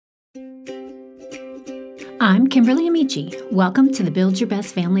I'm Kimberly Amici. Welcome to the Build Your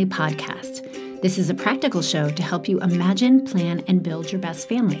Best Family podcast. This is a practical show to help you imagine, plan, and build your best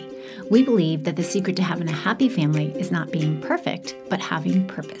family. We believe that the secret to having a happy family is not being perfect, but having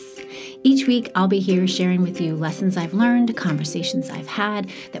purpose. Each week, I'll be here sharing with you lessons I've learned, conversations I've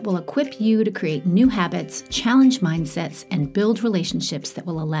had that will equip you to create new habits, challenge mindsets, and build relationships that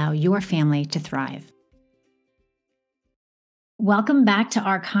will allow your family to thrive. Welcome back to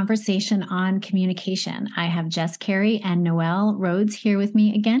our conversation on communication. I have Jess Carey and Noelle Rhodes here with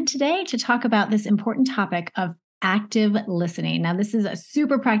me again today to talk about this important topic of active listening. Now, this is a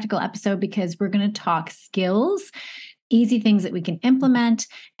super practical episode because we're going to talk skills, easy things that we can implement,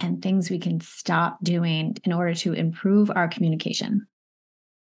 and things we can stop doing in order to improve our communication.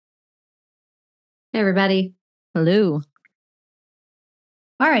 Hey, everybody. Hello.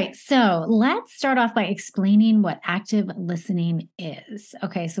 All right, so let's start off by explaining what active listening is.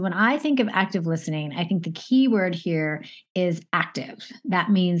 Okay, so when I think of active listening, I think the key word here is active.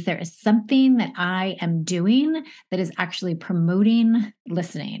 That means there is something that I am doing that is actually promoting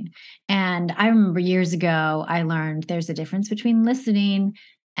listening. And I remember years ago, I learned there's a difference between listening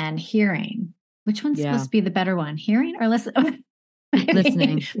and hearing. Which one's supposed to be the better one, hearing or listening?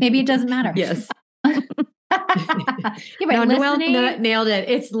 Listening. Maybe it doesn't matter. Yes. No, Noelle nailed it.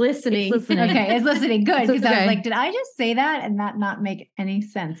 It's listening. It's listening. Okay, it's listening. Good. Because I Okay. was like, did I just say that and that not make any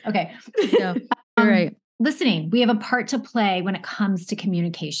sense? Okay. No, you're right. Listening. We have a part to play when it comes to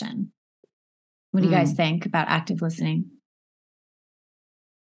communication. What do you guys think about active listening?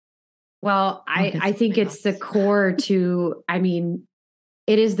 Well, I think it's the core to,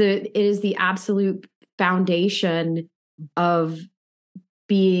 it is the absolute foundation of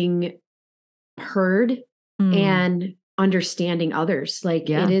being heard and understanding others.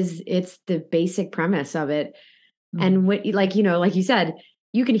 It's the basic premise of it. And what, like you said,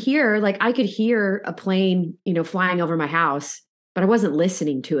 you can hear, I could hear a plane, flying over my house, but I wasn't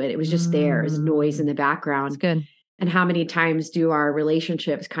listening to it. It was just there as noise in the background. That's good. And how many times do our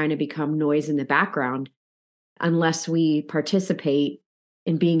relationships kind of become noise in the background unless we participate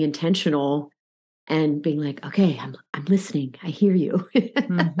in being intentional and being like, okay, I'm listening. I hear you.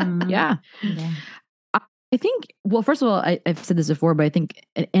 Yeah. I think, well, first of all, I've said this before, but I think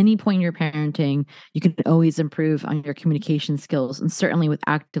at any point in your parenting, you can always improve on your communication skills, and certainly with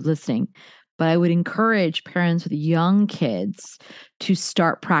active listening. But I would encourage parents with young kids to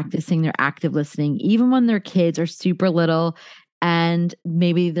start practicing their active listening, even when their kids are super little and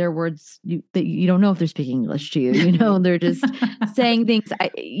maybe their words that you don't know if they're speaking English to you. They're just saying things.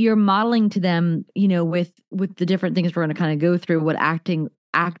 You're modeling to them, with the different things we're going to kind of go through what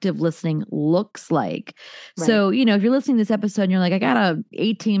active listening looks like. Right. So, if you're listening to this episode and you're like, I got a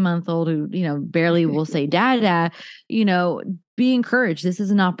 18-month-old who, barely will say dada, be encouraged. This is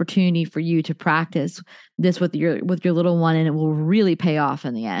an opportunity for you to practice this with your little one, and it will really pay off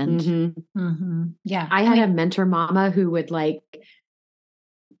in the end. Mm-hmm. Mm-hmm. Yeah. I had a mentor mama who would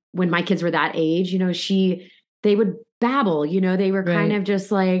when my kids were that age, they would babble, they were kind of just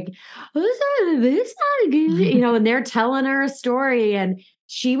like, this, and they're telling her a story, and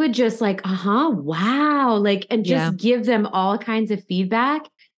she would just wow, and just give them all kinds of feedback.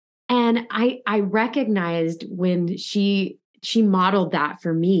 And I recognized when she modeled that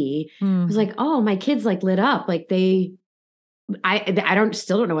for me. I was like, oh, my kids lit up. I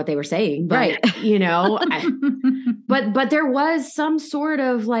still don't know what they were saying, but but there was some sort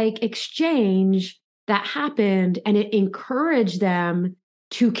of exchange that happened, and it encouraged them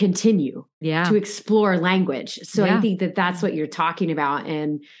to continue to explore language. So I think that that's what you're talking about.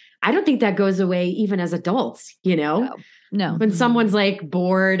 And I don't think that goes away even as adults, No. When someone's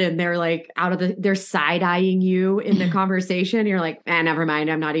bored and they're they're side-eyeing you in the conversation, you're like, never mind.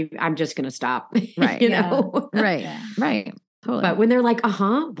 I'm just going to stop. Right. Right. Yeah. Right. Totally. But when they're like,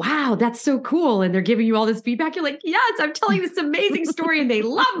 wow, that's so cool. And they're giving you all this feedback, you're like, yes, I'm telling you this amazing story and they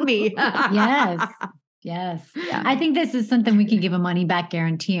love me. Yes. Yeah. I think this is something we can give a money back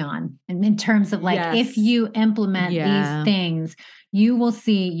guarantee on. And in terms of if you implement these things, you will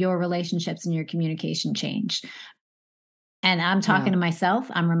see your relationships and your communication change. And I'm talking to myself.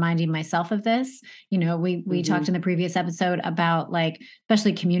 I'm reminding myself of this. We talked in the previous episode about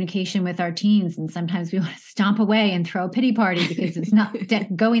especially communication with our teens. And sometimes we want to stomp away and throw a pity party because it's not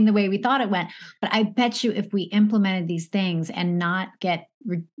going the way we thought it went. But I bet you if we implemented these things and not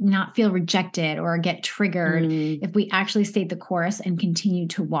feel rejected or get triggered, if we actually state the course and continue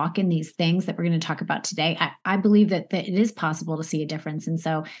to walk in these things that we're going to talk about today, I believe that it is possible to see a difference. And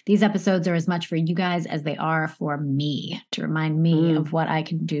so these episodes are as much for you guys as they are for me, to remind me of what I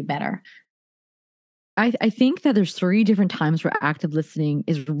can do better. I think that there's 3 different times where active listening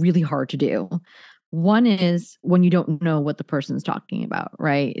is really hard to do. One is when you don't know what the person's talking about,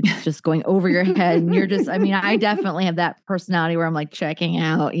 right? It's just going over your head and you're just, I mean, I definitely have that personality where I'm like checking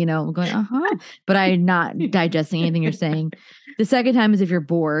out, I'm going, but I'm not digesting anything you're saying. The second time is if you're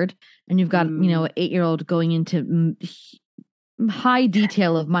bored and you've got, an 8-year-old going into high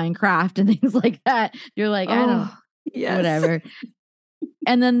detail of Minecraft and things like that. You're like, I don't, whatever.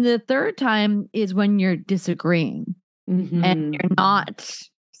 And then the third time is when you're disagreeing and you're not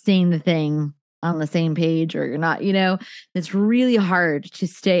seeing the thing on the same page, or you're not, it's really hard to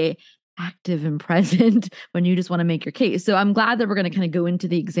stay active and present when you just want to make your case. So I'm glad that we're going to kind of go into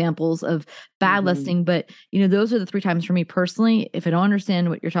the examples of bad listening, but those are the 3 times for me personally. If I don't understand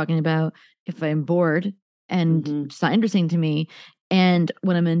what you're talking about, if I'm bored and it's not interesting to me, and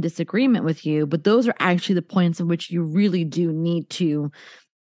when I'm in disagreement with you, but those are actually the points in which you really do need to,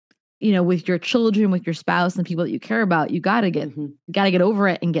 with your children, with your spouse and people that you care about, you got to get over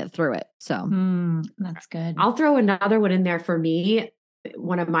it and get through it. So that's good. I'll throw another one in there for me.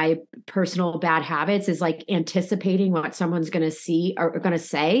 One of my personal bad habits is like anticipating what someone's going to see or going to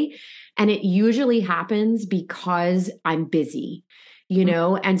say. And it usually happens because I'm busy,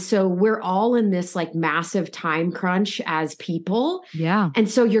 and so we're all in this like massive time crunch as people. Yeah. And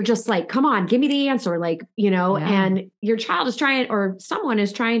so you're just like, come on, give me the answer. Like, and your child is trying, or someone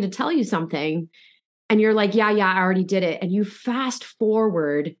is trying to tell you something. And you're like, yeah, I already did it. And you fast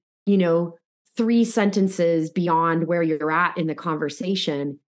forward, 3 sentences beyond where you're at in the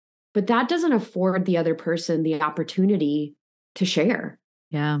conversation, but that doesn't afford the other person the opportunity to share.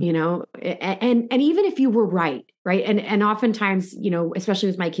 Yeah. And even if you were right. And oftentimes, especially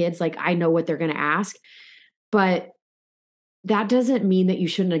with my kids, like I know what they're going to ask, but that doesn't mean that you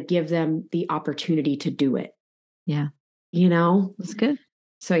shouldn't give them the opportunity to do it. Yeah. That's good.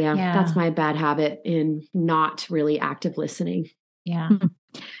 So yeah, that's my bad habit in not really active listening. Yeah.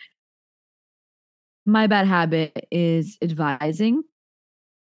 My bad habit is advising.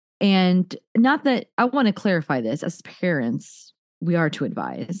 And not that I want to clarify this, as parents, we are to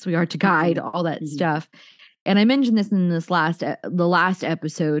advise, we are to guide, all that stuff. And I mentioned this in the last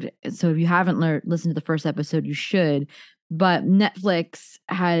episode. So if you haven't listened to the first episode, you should. But Netflix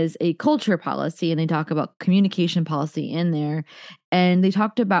has a culture policy and they talk about communication policy in there. And they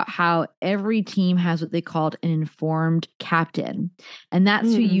talked about how every team has what they called an informed captain. And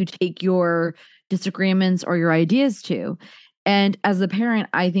that's who you take your disagreements or your ideas to. And as a parent,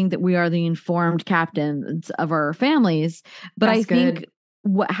 I think that we are the informed captains of our families. But I think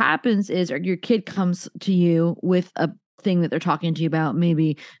what happens is your kid comes to you with a thing that they're talking to you about.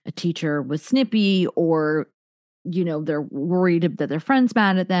 Maybe a teacher was snippy, or they're worried that their friend's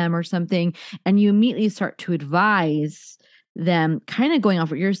mad at them or something. And you immediately start to advise them, kind of going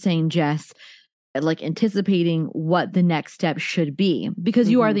off what you're saying, Jess, like anticipating what the next step should be, because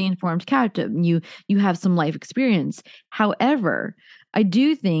you are the informed captain. You have some life experience. However, I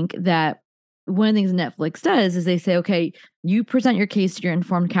do think that one of the things Netflix does is they say, okay, you present your case to your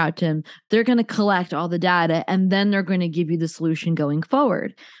informed captain. They're going to collect all the data and then they're going to give you the solution going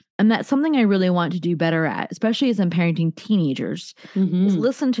forward. And that's something I really want to do better at, especially as I'm parenting teenagers, is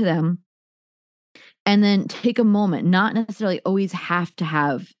listen to them and then take a moment, not necessarily always have to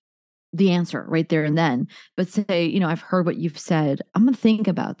have the answer right there and then, but say, I've heard what you've said. I'm going to think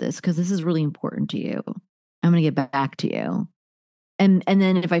about this because this is really important to you. I'm going to get back to you. And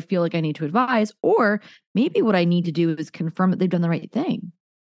then if I feel like I need to advise, or maybe what I need to do is confirm that they've done the right thing,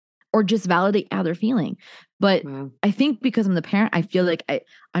 or just validate how they're feeling. But I think because I'm the parent, I feel like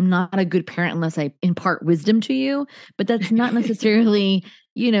I'm not a good parent unless I impart wisdom to you. But that's not necessarily,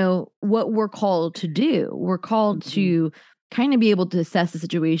 what we're called to do. We're called to kind of be able to assess the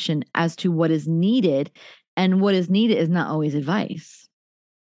situation as to what is needed. And what is needed is not always advice.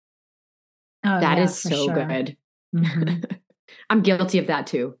 Oh, that is so good. I'm guilty of that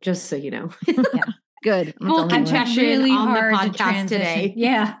too, just so you know. Yeah. Good. Full confession really on the podcast today.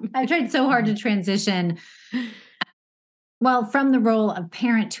 Yeah. I tried so hard to transition. Well, from the role of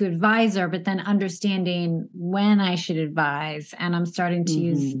parent to advisor, but then understanding when I should advise. And I'm starting to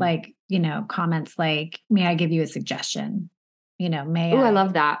use comments like, may I give you a suggestion? I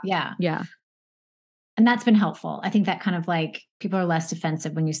love that. Yeah. Yeah. And that's been helpful. I think that kind of like people are less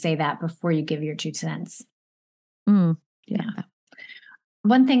defensive when you say that before you give your 2 cents. Yeah.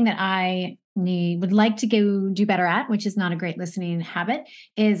 One thing that I would like to do better at, which is not a great listening habit,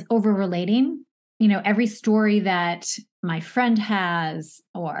 is over relating. every story that my friend has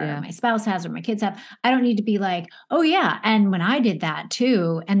or my spouse has or my kids have, I don't need to be like, oh yeah, and when I did that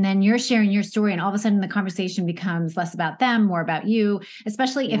too, and then you're sharing your story and all of a sudden the conversation becomes less about them, more about you,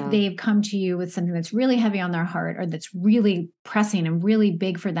 especially if they've come to you with something that's really heavy on their heart or that's really pressing and really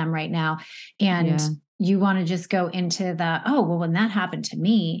big for them right now. And you want to just go into the, oh, well, when that happened to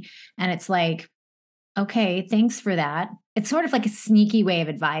me, and it's like, okay, thanks for that. It's sort of like a sneaky way of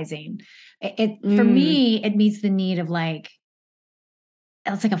advising. For me, it meets the need of like,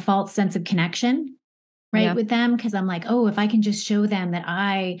 it's like a false sense of connection, right, with them. Because I'm like, oh, if I can just show them that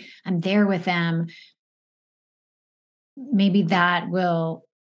I am there with them, maybe that will,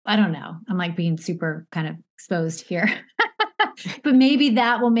 I don't know. I'm like being super kind of exposed here. But maybe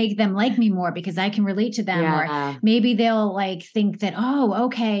that will make them like me more because I can relate to them. Or maybe they'll like think that, oh,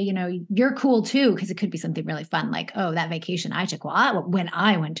 okay, you're cool too. Because it could be something really fun. Like, oh, that vacation I took when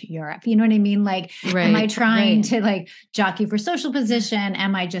I went to Europe, you know what I mean? Like, am I trying to like jockey for social position?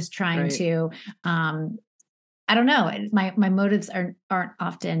 Am I just trying to, I don't know. My motives aren't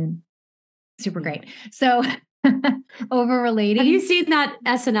often super great. So over relating. Have you seen that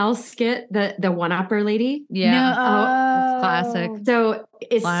SNL skit, the one-upper lady? Yeah. No. It's classic. So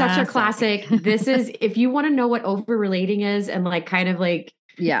it's such a classic. This is, if you want to know what over relating is and like kind of like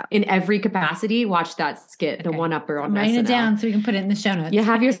in every capacity, watch that skit, the one-upper on SNL. Write it down so we can put it in the show notes. You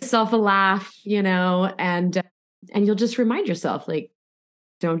have yourself a laugh, and you'll just remind yourself like,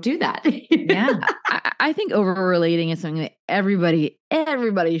 don't do that. I think over relating is something that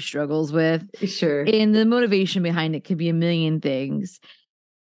everybody struggles with. Sure. And the motivation behind it could be a million things.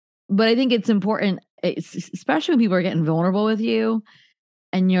 But I think it's important, especially when people are getting vulnerable with you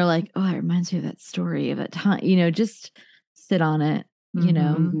and you're like, oh, it reminds me of that story of that time, just sit on it,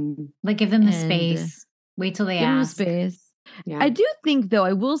 like give them the space, wait till they ask. Give them the space. Yeah. I do think though,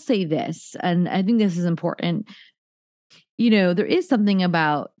 I will say this, and I think this is important. There is something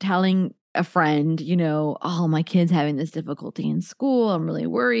about telling a friend, oh, my kid's having this difficulty in school. I'm really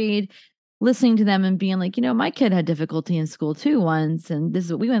worried. Listening to them and being like, my kid had difficulty in school too once, and this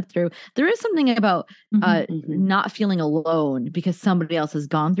is what we went through. There is something about not feeling alone because somebody else has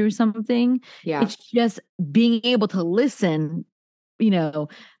gone through something. Yeah. It's just being able to listen,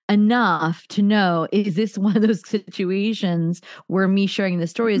 enough to know, is this one of those situations where me sharing the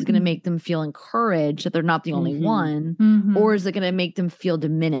story is going to make them feel encouraged that they're not the only one, or is it going to make them feel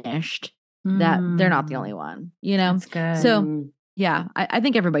diminished that they're not the only one, That's good. So I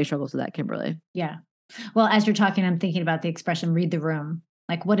think everybody struggles with that, Kimberly. Yeah. Well, as you're talking, I'm thinking about the expression, read the room.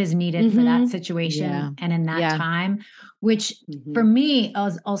 Like what is needed for that situation and in that time, which for me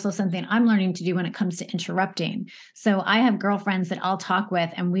is also something I'm learning to do when it comes to interrupting. So I have girlfriends that I'll talk with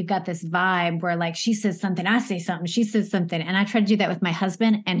and we've got this vibe where like she says something, I say something, she says something. And I try to do that with my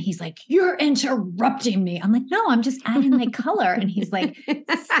husband and he's like, you're interrupting me. I'm like, no, I'm just adding like color. And he's like,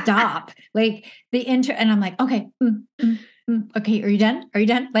 stop. Like and I'm like, okay. Okay, are you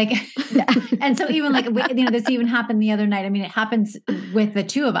done? Like, and so even like, this even happened the other night. I mean, it happens with the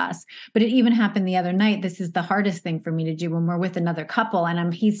two of us, but it even happened the other night. This is the hardest thing for me to do when we're with another couple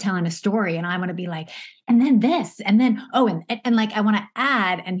and he's telling a story and I want to be like, and then this, and then, oh, and like, I want to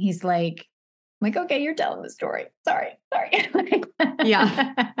add. And he's like, okay, you're telling the story. Sorry.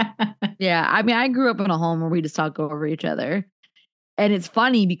 Yeah. Yeah. I mean, I grew up in a home where we just talk over each other. And it's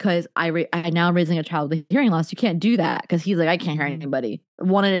funny because I now raising a child with hearing loss, you can't do that because he's like, I can't hear anybody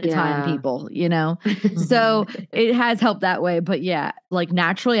one at a time, people, So it has helped that way. But yeah, like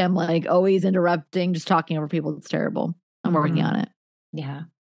naturally, I'm like always interrupting, just talking over people. It's terrible. I'm working on it. Yeah.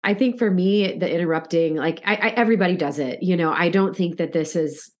 I think for me, the interrupting, like everybody does it. I don't think that this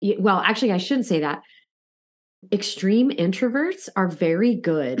is, well, actually, I shouldn't say that. Extreme introverts are very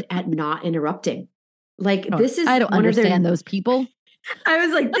good at not interrupting. Like this is, I don't understand those people. I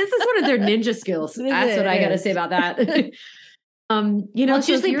was like, this is one of their ninja skills. That's what I got to say about that. It's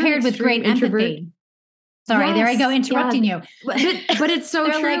usually paired with great empathy. Sorry, there I go interrupting you. But it's so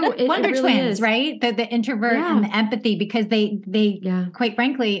true. Like Wonder Twins, right? The introvert and the empathy, because they quite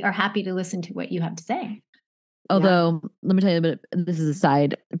frankly are happy to listen to what you have to say. Although, let me tell you a bit, this is a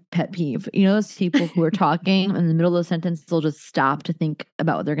side pet peeve. Those people who are talking in the middle of the sentence, they'll just stop to think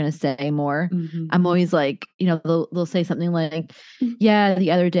about what they're going to say more. I'm always like, they'll say something like, yeah, the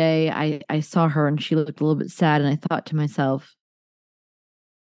other day I saw her and she looked a little bit sad. And I thought to myself,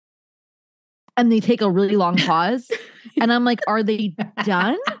 and they take a really long pause. And I'm like, are they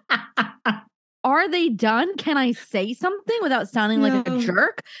done? Are they done? Can I say something without sounding like a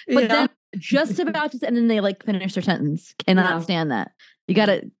jerk? But then just about to, and then they like finish their sentence. Cannot stand that. You got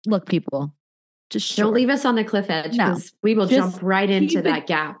to look, people. Just don't leave us on the cliff edge because we will jump right into that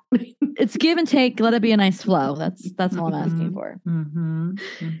gap. It's give and take. Let it be a nice flow. That's all I'm asking for.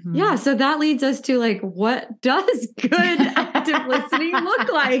 Yeah. So that leads us to like, what does good active listening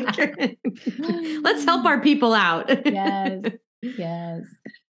look like? Let's help our people out. Yes. Yes.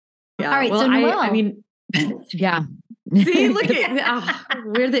 Yeah. All right. Well, so I mean, yeah. See, look at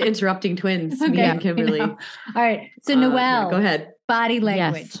we're the interrupting twins. Okay, me and Kimberly. All right. So Noelle, go ahead. Body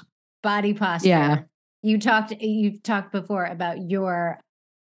language, body posture. Yeah. You've talked before about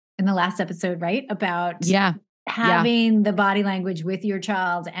in the last episode, right? About having the body language with your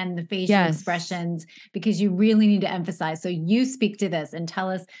child and the facial expressions, because you really need to emphasize. So you speak to this and tell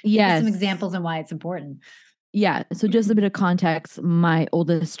us some examples and why it's important. Yeah. So just a bit of context. My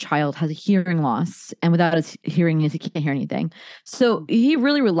oldest child has a hearing loss, and without his hearing, he can't hear anything. So he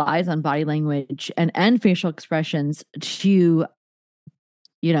really relies on body language and facial expressions to,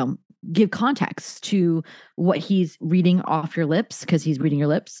 give context to what he's reading off your lips, because he's reading your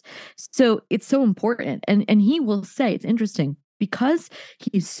lips. So it's so important. And he will say, it's interesting, because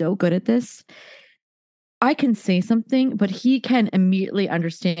he's so good at this, I can say something, but he can immediately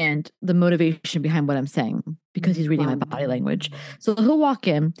understand the motivation behind what I'm saying, because he's reading my body language. So he'll walk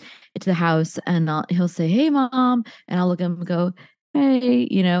into the house and he'll say, "Hey, Mom," and I'll look at him and go, "Hey,"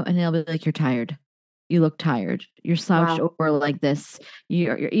 and he'll be like, "You're tired. You look tired. You're slouched over like this."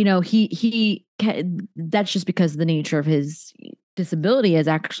 He that's just because the nature of his disability has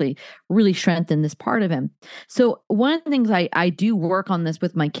actually really strengthened this part of him. So one of the things I do work on this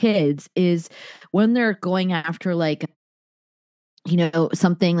with my kids is when they're going after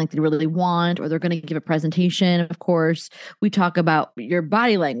something like they really want, or they're going to give a presentation, of course, we talk about your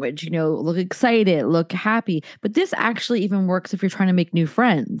body language, look excited, look happy. But this actually even works if you're trying to make new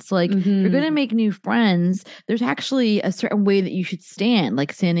friends. Like if you're going to make new friends, there's actually a certain way that you should stand,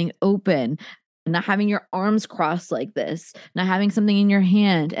 like standing open, not having your arms crossed like this, not having something in your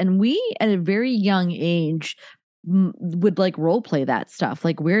hand. And we, at a very young age, would like role play that stuff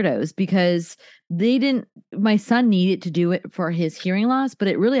like weirdos, because my son needed to do it for his hearing loss, but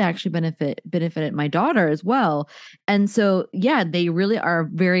it really actually benefited my daughter as well. And so, they really are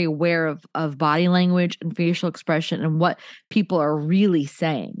very aware of body language and facial expression and what people are really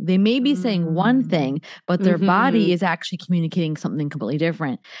saying. They may be saying one thing, but their body is actually communicating something completely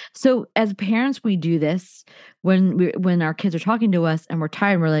different. So as parents, we do this when our kids are talking to us and we're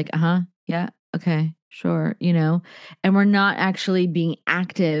tired, we're like, yeah, okay, sure, and we're not actually being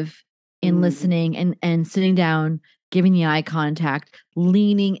active in listening and sitting down, giving the eye contact,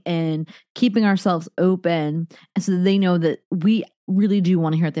 leaning in, keeping ourselves open, and so that they know that we really do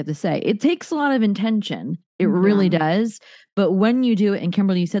want to hear what they have to say. It takes a lot of intention. It really does. But when you do it, and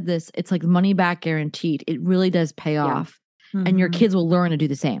Kimberly, you said this, it's like money back guaranteed. It really does pay off. And your kids will learn to do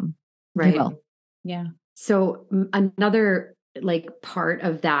the same. Right. They will. Yeah. So another part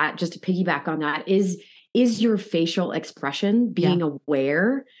of that, just to piggyback on that, is your facial expression, being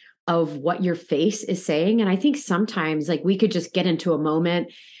aware of what your face is saying. And I think sometimes we could just get into a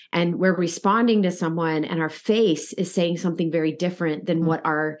moment and we're responding to someone and our face is saying something very different than what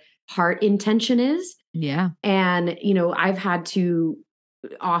our heart intention is. Yeah. And, I've had to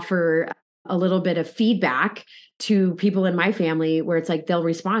offer a little bit of feedback to people in my family where it's like, they'll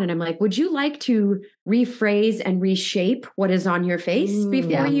respond and I'm like, would you like to rephrase and reshape what is on your face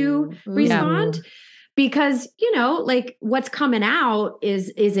before you respond? Because, what's coming out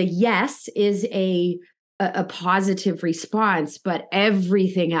is a yes, is a positive response, but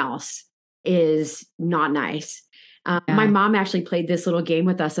everything else is not nice. My mom actually played this little game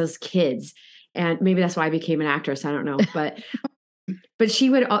with us as kids, and maybe that's why I became an actress. I don't know, but she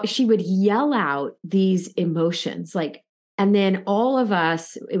would yell out these emotions, and then all of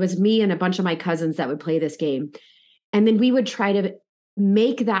us, it was me and a bunch of my cousins that would play this game. And then we would try to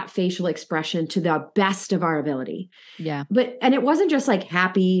make that facial expression to the best of our ability. Yeah. And it wasn't just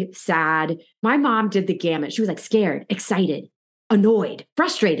happy, sad. My mom did the gamut. She was scared, excited, annoyed,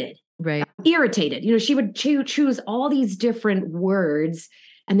 frustrated, right, irritated. She would choose all these different words,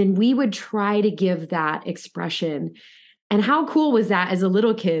 and then we would try to give that expression. And how cool was that as a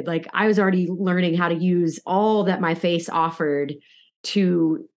little kid? I was already learning how to use all that my face offered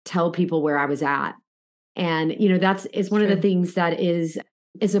to tell people where I was at. And, it's one of the things that is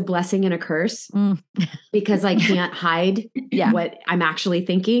a blessing and a curse because I can't hide what I'm actually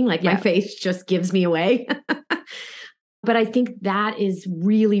thinking. My face just gives me away. But I think that is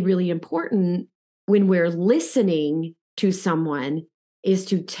really, really important when we're listening to someone, is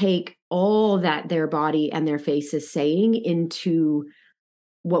to take all that their body and their face is saying into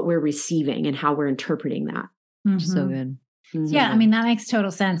what we're receiving and how we're interpreting that. So good. Yeah, I mean, that makes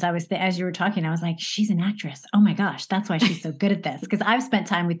total sense. I was, as you were talking, I was like, she's an actress. Oh my gosh, that's why she's so good at this. Because I've spent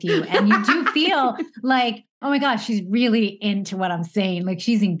time with you and you do feel like, oh my gosh, she's really into what I'm saying. Like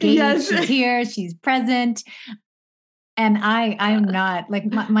she's engaged, she's here, she's present. And I'm not like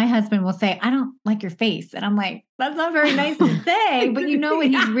my husband will say, I don't like your face. And I'm like, that's not very nice to say. But you know what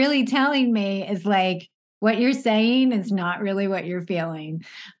he's really telling me is like, what you're saying is not really what you're feeling.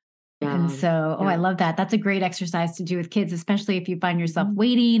 And so, I love that. That's a great exercise to do with kids, especially if you find yourself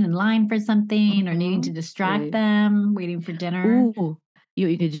waiting in line for something or needing to distract them, waiting for dinner. Ooh. What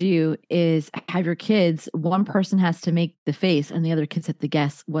you could do is have your kids, one person has to make the face and the other kids have to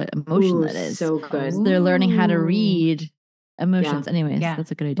guess what emotion that is. So good. So they're learning how to read emotions. Anyways,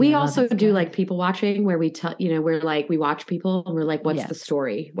 that's a good idea. We also do like people watching where we tell, we're like, we watch people and we're like, what's the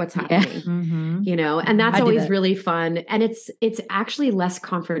story? What's happening? And that's always really fun. And it's actually less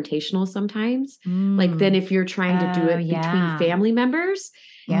confrontational sometimes, like than if you're trying to do it between family members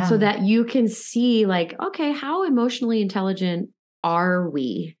so that you can see like, okay, how emotionally intelligent are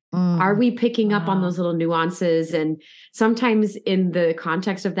we? Are we picking up on those little nuances? And sometimes in the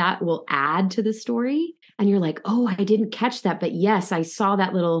context of that, we'll add to the story. And you're like, oh, I didn't catch that. But yes, I saw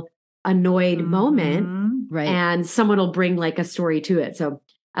that little annoyed moment. Right. And someone will bring like a story to it. So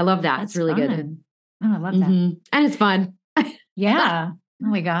I love that. It's really good. Oh, I love that. And it's fun. Yeah. Oh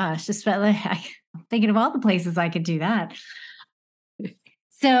my gosh. Just felt like I'm thinking of all the places I could do that.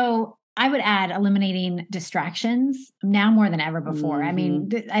 So I would add eliminating distractions now more than ever before. I mean,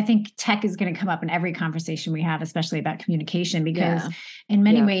 I think tech is going to come up in every conversation we have, especially about communication, because in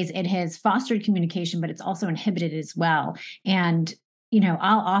many ways it has fostered communication, but it's also inhibited it as well. And,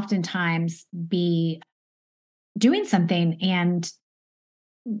 I'll oftentimes be doing something and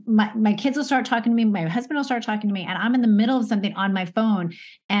my kids will start talking to me. My husband will start talking to me and I'm in the middle of something on my phone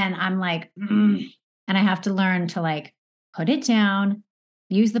and I'm like, and I have to learn to like put it down,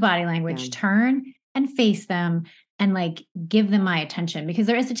 use the body language, turn and face them and like give them my attention, because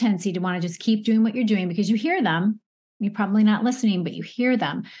there is a tendency to want to just keep doing what you're doing because you hear them. You're probably not listening, but you hear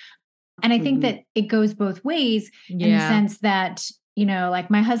them. And I think that it goes both ways in the sense that, like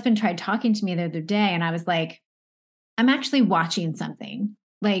my husband tried talking to me the other day and I was like, I'm actually watching something.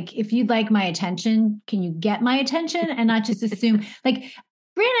 Like, if you'd like my attention, can you get my attention and not just assume like,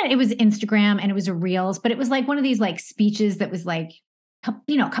 granted, it was Instagram and it was a Reels, but it was like one of these like speeches that was like, a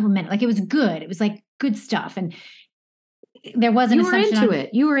couple minutes, like it was good. It was like good stuff. And there was an assumption.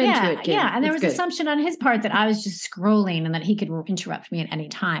 You were into it. Kid. Yeah. And there was assumption on his part that I was just scrolling and that he could interrupt me at any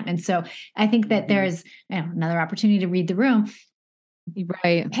time. And so I think that there's another opportunity to read the room.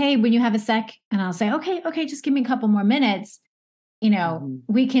 Right. Hey, when you have a sec, and I'll say, okay, just give me a couple more minutes.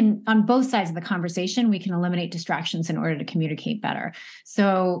 We can, on both sides of the conversation, we can eliminate distractions in order to communicate better.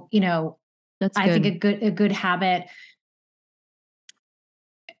 So, that's I think a good habit,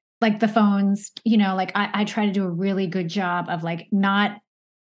 like the phones, like I try to do a really good job of like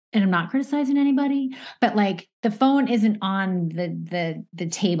and I'm not criticizing anybody, but like the phone isn't on the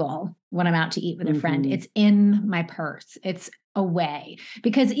table when I'm out to eat with a friend. It's in my purse. It's away,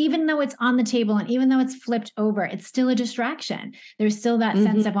 because even though it's on the table and even though it's flipped over, it's still a distraction. There's still that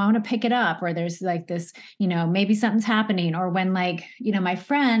sense of I want to pick it up, or there's like this, maybe something's happening, or when like, my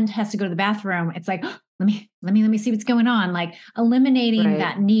friend has to go to the bathroom, it's like, let me see what's going on. Like eliminating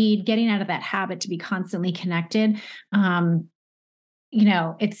that need, getting out of that habit to be constantly connected.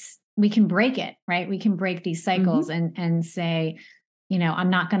 We can break it, right? We can break these cycles and say, I'm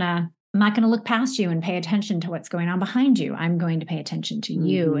not going to look past you and pay attention to what's going on behind you. I'm going to pay attention to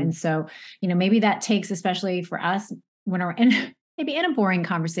you. And so, maybe that takes, especially for us when we're maybe in a boring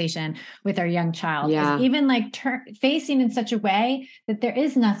conversation with our young child, is even like facing in such a way that there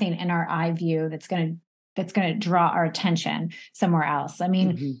is nothing in our eye view that's going to draw our attention somewhere else. I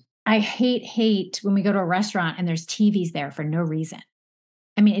mean, I hate when we go to a restaurant and there's TVs there for no reason.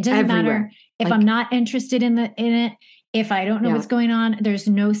 I mean, it doesn't matter if I'm not interested in it. If I don't know what's going on, there's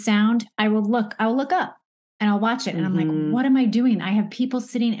no sound, I will look up and I'll watch it. And I'm like, what am I doing? I have people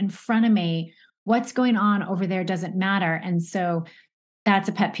sitting in front of me. What's going on over there doesn't matter. And so that's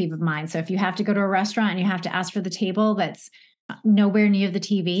a pet peeve of mine. So if you have to go to a restaurant and you have to ask for the table that's nowhere near the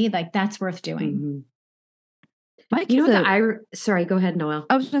TV, like that's worth doing. My kids, sorry, go ahead, Noelle.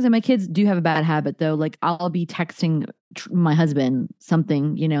 I was going to say, my kids do have a bad habit though. Like I'll be texting my husband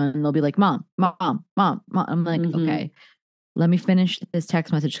something, and they'll be like, mom. I'm like, okay, let me finish this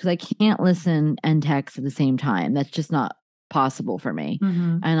text message, because I can't listen and text at the same time. That's just not possible for me.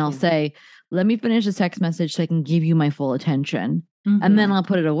 And I'll say, let me finish this text message so I can give you my full attention. And then I'll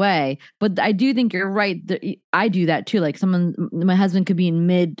put it away. But I do think you're right. I do that too. Like my husband could be in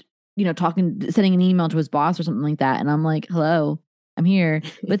mid sending an email to his boss or something like that. And I'm like, hello, I'm here.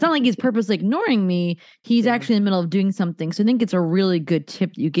 But it's not like he's purposely ignoring me. He's actually in the middle of doing something. So I think it's a really good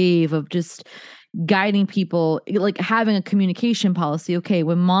tip that you gave of just guiding people, like having a communication policy. Okay,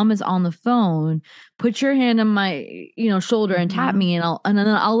 when mom is on the phone, put your hand on my, shoulder and tap me, and then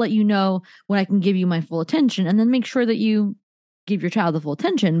I'll let you know when I can give you my full attention, and then make sure that you give your child the full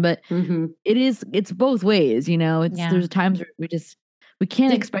attention. But it's both ways, there's times where we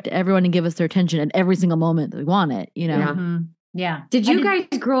can't expect everyone to give us their attention at every single moment that we want it, Yeah. Did you guys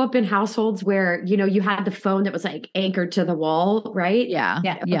grow up in households where, you had the phone that was like anchored to the wall, right? Yeah.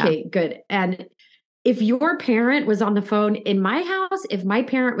 Okay, good. And if your parent was on the phone in my house, if my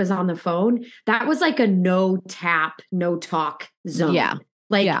parent was on the phone, that was like a no tap, no talk zone.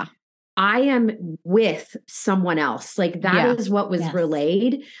 Yeah. I am with someone else. Like that is what was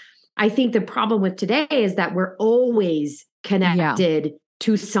relayed. I think the problem with today is that we're always connected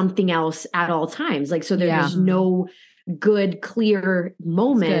to something else at all times. Like, so there's no good, clear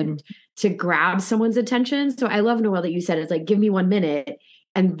moment to grab someone's attention. So I love, Noelle, that you said it's like, give me 1 minute.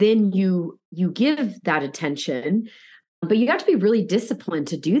 And then you give that attention, but you have to be really disciplined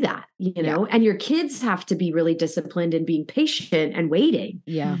to do that, and your kids have to be really disciplined in being patient and waiting.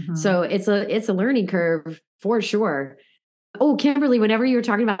 Yeah. So it's a learning curve for sure. Oh, Kimberly, whenever you were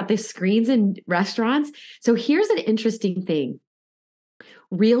talking about the screens in restaurants. So here's an interesting thing.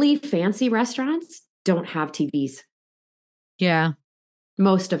 Really fancy restaurants don't have TVs. Yeah.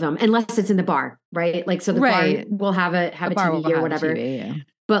 Most of them, unless it's in the bar, right? Like, so the bar will have a TV or whatever. TV,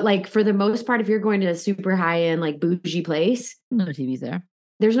 But like for the most part, if you're going to a super high end, like bougie place, no TVs there.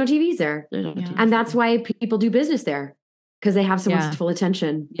 There's no TVs there. And that's why people do business there, because they have someone's full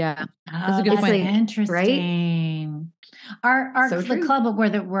attention. Yeah. That's a good point. Like, interesting. Right? The club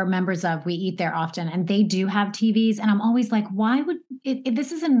where we're members of, we eat there often, and they do have TVs. And I'm always like, why would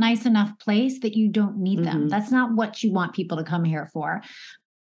this is a nice enough place that you don't need them. That's not what you want people to come here for.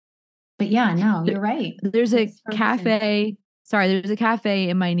 But yeah, no, you're right. There's a cafe. Sorry, there's a cafe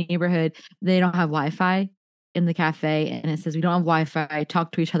in my neighborhood. They don't have Wi-Fi in the cafe, and it says we don't have Wi-Fi.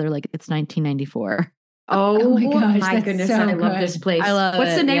 Talk to each other like it's 1994. Oh my gosh, my goodness! So I love this place. I love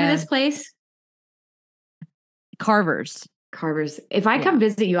What's it, the name of this place? Carver's. If I come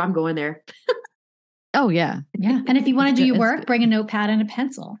visit you, I'm going there. Oh yeah. And if you want to do your work, bring a notepad and a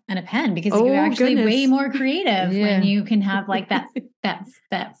pencil and a pen, because you're actually way more creative when you can have like that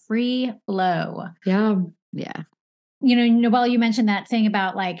free flow. Yeah. Noelle, you mentioned that thing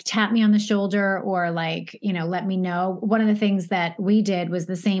about like tap me on the shoulder or like, let me know. One of the things that we did was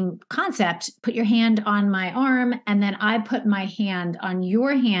the same concept. Put your hand on my arm, and then I put my hand on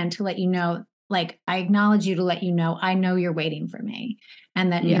your hand to let you know, like I acknowledge you, to let you know I know you're waiting for me,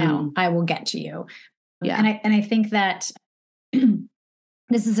 and that I will get to you. Yeah. And I think that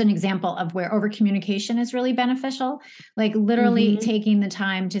this is an example of where over communication is really beneficial. Like literally taking the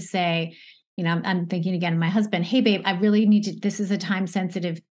time to say, I'm thinking again, my husband, hey babe, I really need to, this is a time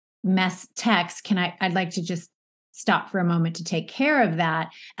sensitive text. I'd like to just stop for a moment to take care of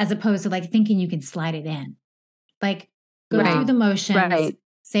that, as opposed to like thinking you can slide it in. Like go through the motions,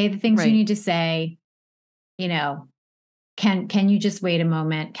 say the things you need to say, can you just wait a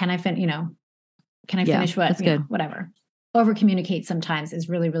moment? Can I finish what, that's good. Whatever. Over communicate sometimes is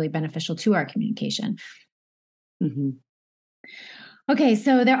really, really beneficial to our communication. Okay,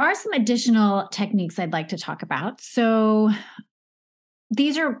 so there are some additional techniques I'd like to talk about. So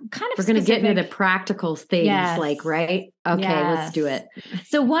these are kind of We're going to get into the practical things, right? Okay, let's do it.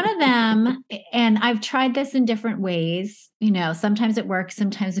 So one of them, and I've tried this in different ways, sometimes it works,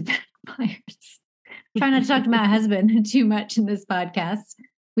 sometimes it backfires. Try not to talk to my husband too much in this podcast.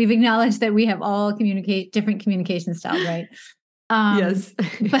 We've acknowledged that we have all different communication styles, right? Yes.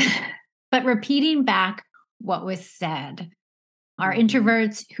 but repeating back what was said. Our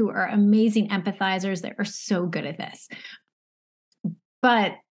introverts who are amazing empathizers, they are so good at this.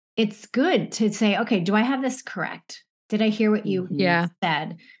 But it's good to say, okay, do I have this correct? Did I hear what you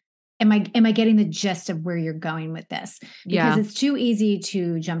said? Am I getting the gist of where you're going with this? Because it's too easy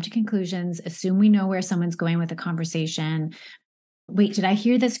to jump to conclusions, assume we know where someone's going with a conversation. Wait, did I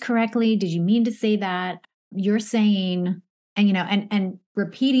hear this correctly? Did you mean to say that? You're saying, and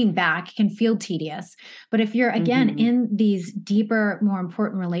repeating back can feel tedious. But if you're, again, in these deeper, more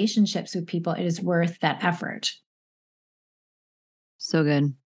important relationships with people, it is worth that effort. So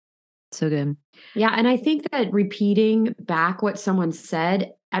good. So good. Yeah. And I think that repeating back what someone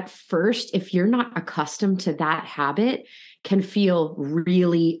said at first, if you're not accustomed to that habit, can feel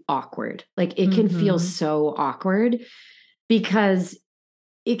really awkward. Like it can feel so awkward, because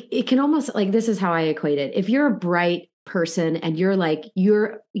it can almost, like, this is how I equate it. If you're a bright person and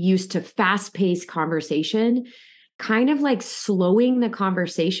you're used to fast-paced conversation, kind of like slowing the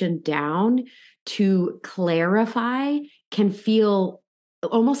conversation down to clarify can feel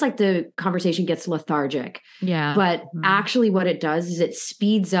almost like the conversation gets lethargic. Yeah. But actually what it does is it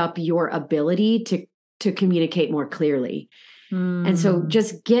speeds up your ability to communicate more clearly. And so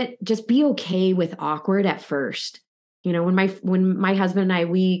just be okay with awkward at first. You know, when my husband and I,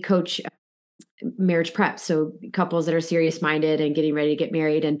 we coach marriage prep. So couples that are serious minded and getting ready to get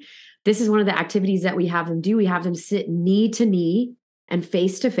married. And this is one of the activities that we have them do. We have them sit knee to knee and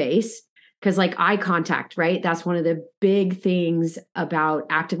face to face. Because like eye contact, right? That's one of the big things about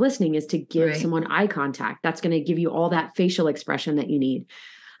active listening is to give someone eye contact. That's going to give you all that facial expression that you need.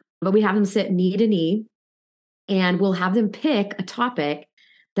 But we have them sit knee to knee and we'll have them pick a topic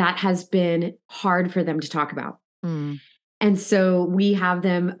that has been hard for them to talk about. And so we have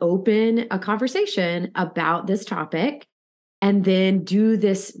them open a conversation about this topic and then do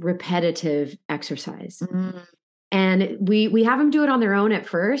this repetitive exercise. And we have them do it on their own at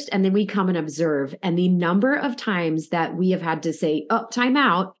first, and then we come and observe. And the number of times that we have had to say, oh, time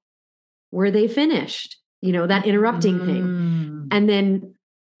out, were they finished? You know, that interrupting thing. And then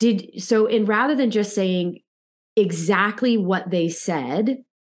rather than just saying exactly what they said,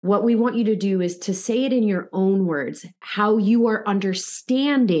 what we want you to do is to say it in your own words, how you are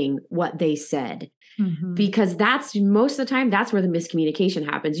understanding what they said. Because that's most of the time, that's where the miscommunication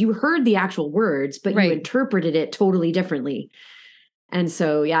happens. You heard the actual words, but you interpreted it totally differently. And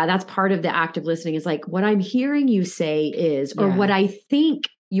so, yeah, that's part of the active listening is like, what I'm hearing you say is, or what I think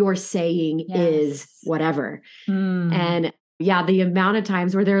you're saying is whatever. And yeah, the amount of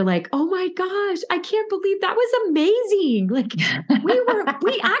times where they're like, oh my gosh, I can't believe that was amazing. Like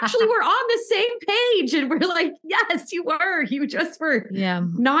we actually were on the same page. And we're like, yes, you were. You just were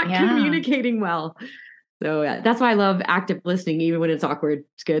not communicating well. So that's why I love active listening, even when it's awkward.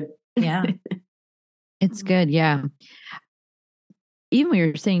 It's good. Yeah. It's good. Yeah. Even what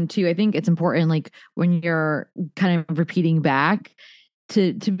you're saying too, I think it's important, like when you're kind of repeating back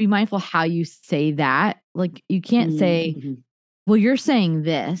to be mindful how you say that. Like you can't say, well, you're saying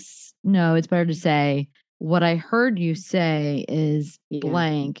this. No, it's better to say, what I heard you say is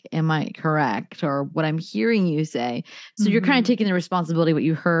blank. Am I correct? Or what I'm hearing you say. So you're kind of taking the responsibility of what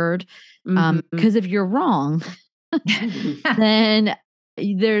you heard. Because if you're wrong, then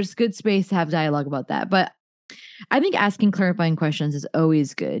there's good space to have dialogue about that. But I think asking clarifying questions is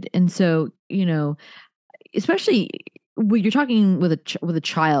always good. And so, you know, especially when you're talking with a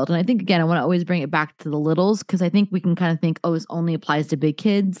child, and I think again, I want to always bring it back to the littles because I think we can kind of think, oh, this only applies to big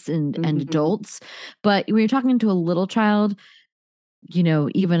kids and adults. But when you're talking to a little child, you know,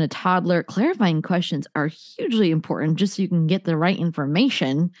 even a toddler, clarifying questions are hugely important just so you can get the right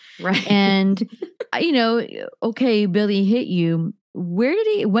information. Right. And, you know, okay, Billy hit you.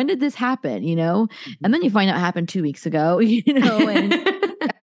 When did this happen? You know, and then you find out it happened 2 weeks ago, you know, and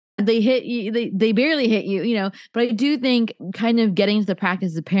they hit you, they barely hit you, you know, but I do think kind of getting to the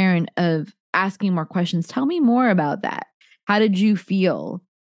practice as a parent of asking more questions. Tell me more about that. How did you feel?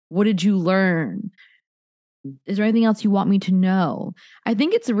 What did you learn? Is there anything else you want me to know? I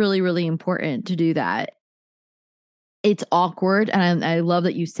think it's really, really important to do that. It's awkward. And I love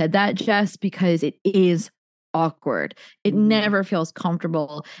that you said that, Jess, because it is awkward. It never feels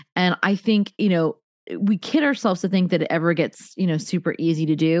comfortable. And I think, you know, we kid ourselves to think that it ever gets, you know, super easy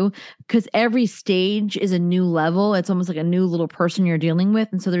to do because every stage is a new level. It's almost like a new little person you're dealing with.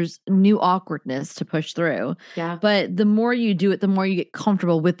 And so there's new awkwardness to push through. Yeah. But the more you do it, the more you get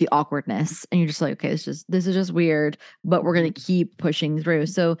comfortable with the awkwardness. And you're just like, okay, this is just weird, but we're going to keep pushing through.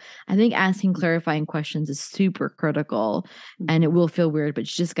 So I think asking clarifying questions is super critical and it will feel weird, but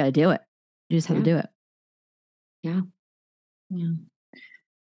you just got to do it. You just have to do it. Yeah. Yeah.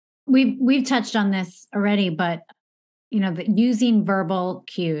 We've touched on this already, but you know, using verbal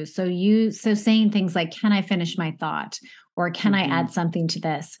cues. So saying things like, can I finish my thought? Or can I add something to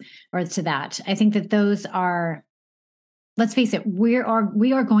this or to that? I think that those are, let's face it, we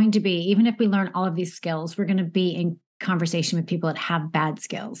are going to be, even if we learn all of these skills, we're going to be in conversation with people that have bad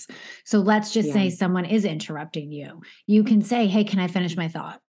skills. So let's just say someone is interrupting you. You can say, hey, can I finish my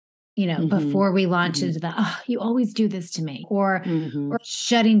thought? You know, before we launch into the, oh, you always do this to me, or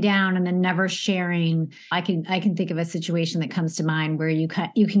shutting down and then never sharing. I can think of a situation that comes to mind where you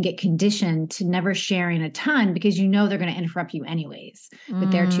can get conditioned to never sharing a ton because you know they're going to interrupt you anyways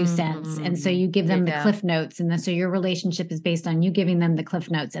with their 2 cents. And so you give them the cliff notes. And then so your relationship is based on you giving them the cliff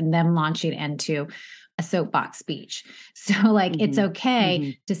notes and them launching into a soapbox speech. So like, it's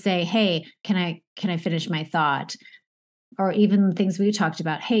okay to say, hey, can I finish my thought? or even things we talked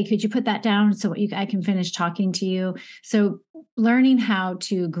about. Hey, could you put that down so I can finish talking to you? So learning how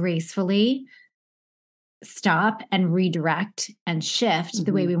to gracefully stop and redirect and shift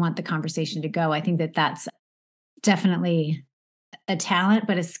the way we want the conversation to go. I think that that's definitely a talent,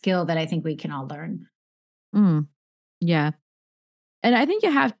 but a skill that I think we can all learn. Yeah. And I think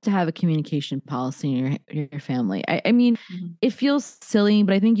you have to have a communication policy in your family. I mean, it feels silly,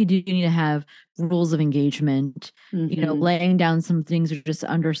 but I think you do need to have rules of engagement, laying down some things or just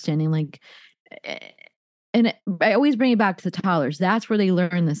understanding and I always bring it back to the toddlers. That's where they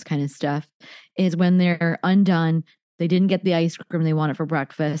learn this kind of stuff, is when they're undone. They didn't get the ice cream they wanted for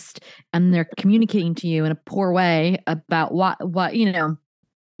breakfast, and they're communicating to you in a poor way about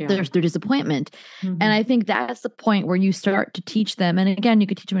their disappointment. And I think that's the point where you start to teach them. And again, you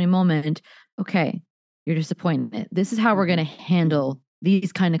could teach them in a moment, okay, you're disappointed. This is how we're going to handle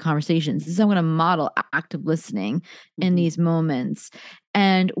these kind of conversations. This is how I'm going to model active listening in these moments.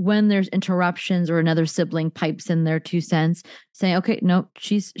 And when there's interruptions or another sibling pipes in their 2 cents, saying, okay, no,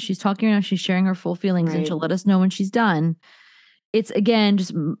 she's talking now, she's sharing her full feelings, and she'll let us know when she's done. It's, again,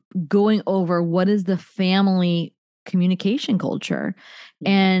 just going over what is the family communication culture,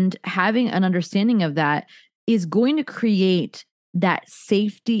 and having an understanding of that is going to create that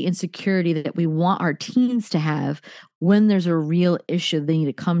safety and security that we want our teens to have when there's a real issue they need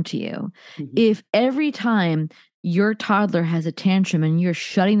to come to you. If every time your toddler has a tantrum and you're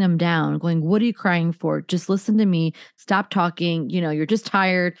shutting them down, going, what are you crying for? Just listen to me. Stop talking. You're just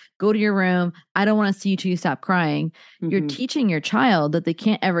tired. Go to your room. I don't want to see you till you stop crying. You're teaching your child that they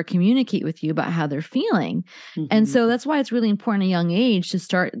can't ever communicate with you about how they're feeling. And so that's why it's really important at a young age to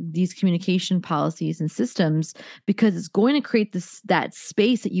start these communication policies and systems, because it's going to create that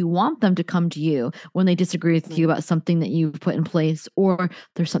space that you want them to come to you when they disagree with you about something that you've put in place, or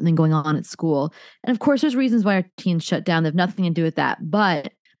there's something going on at school. And of course, there's reasons why our teens shut down. They have nothing to do with that.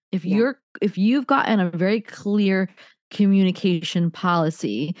 But if you've gotten a very clear communication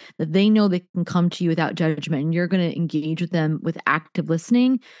policy that they know they can come to you without judgment, and you're going to engage with them with active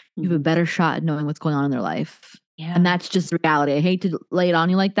listening, you have a better shot at knowing what's going on in their life. Yeah. And that's just the reality. I hate to lay it on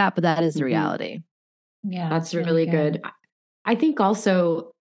you like that, but that is the reality. Yeah, that's really good. I think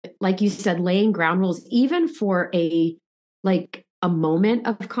also, like you said, laying ground rules, even for a moment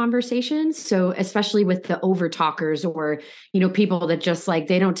of conversation. So especially with the over talkers, or, people that just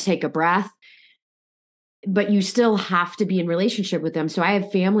they don't take a breath, but you still have to be in relationship with them. So I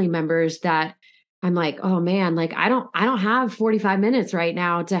have family members that I'm like, oh man, I don't have 45 minutes right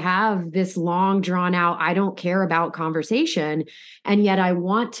now to have this long drawn out, I don't care about conversation. And yet I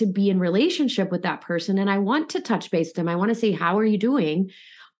want to be in relationship with that person. And I want to touch base with them. I want to say, how are you doing?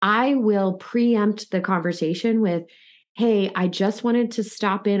 I will preempt the conversation with, hey, I just wanted to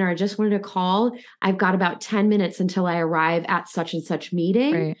stop in, or I just wanted to call. I've got about 10 minutes until I arrive at such and such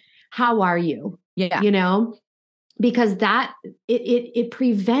meeting. Right. How are you? Yeah. Because that it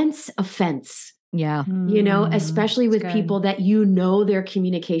prevents offense. Yeah. Especially with people that their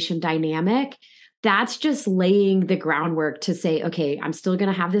communication dynamic. That's just laying the groundwork to say, okay, I'm still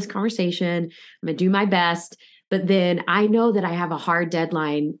going to have this conversation. I'm going to do my best. But then I know that I have a hard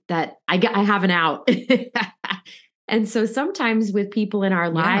deadline, that I have an out. And so sometimes with people in our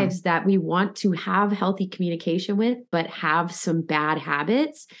lives that we want to have healthy communication with, but have some bad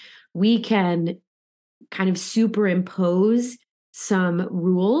habits, we can kind of superimpose some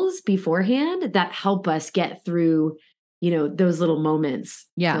rules beforehand that help us get through, those little moments.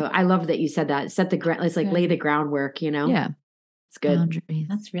 Yeah. So I love that you said that. Set the ground. It's lay the groundwork, Yeah. It's good. Boundaries.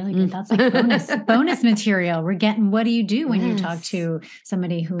 That's really good. That's bonus material. We're getting, what do you do when you talk to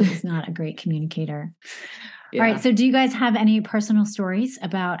somebody who is not a great communicator? Yeah. All right. So do you guys have any personal stories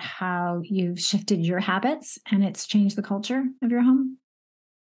about how you've shifted your habits and it's changed the culture of your home?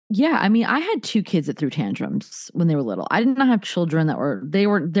 Yeah. I mean, I had 2 kids that threw tantrums when they were little. I did not have children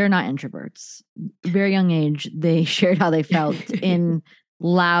they're not introverts. Very young age, they shared how they felt in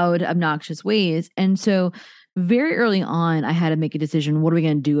loud, obnoxious ways. And so very early on, I had to make a decision. What are we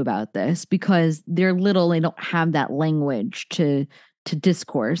going to do about this? Because they're little, they don't have that language to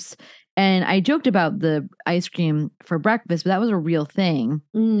discourse. And I joked about the ice cream for breakfast, but that was a real thing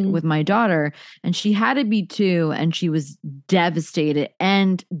with my daughter. And she had to be 2, and she was devastated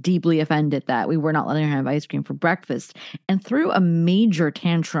and deeply offended that we were not letting her have ice cream for breakfast, and threw a major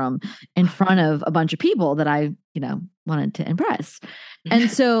tantrum in front of a bunch of people that I, wanted to impress.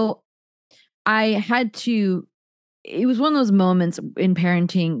 And so I had to, it was one of those moments in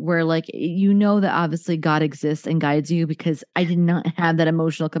parenting where that obviously God exists and guides you, because I did not have that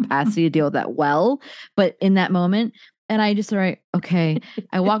emotional capacity to deal with that well. But in that moment, And I just said, right, okay.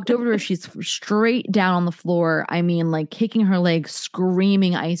 I walked over to her. She's straight down on the floor. I mean, like kicking her legs,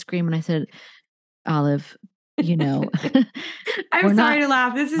 screaming ice cream. And I said, Olive, you know, I'm sorry to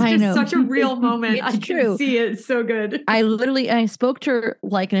laugh. This is just such a real moment. I can see it. It's so good. I spoke to her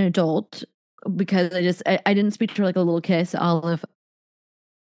like an adult because I didn't speak to her like a little kid. Olive,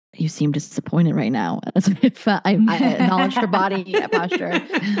 you seem disappointed right now. That's what it felt. I acknowledged her body posture.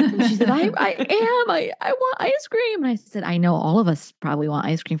 And she said, I am. I want ice cream. And I said, I know all of us probably want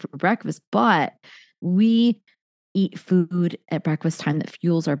ice cream for breakfast, but we eat food at breakfast time that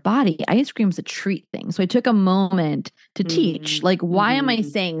fuels our body. Ice cream is a treat thing. So I took a moment to teach, like, why am I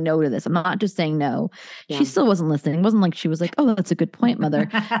saying no to this? I'm not just saying no. Yeah. She still wasn't listening. It wasn't like she was like, oh, that's a good point, mother.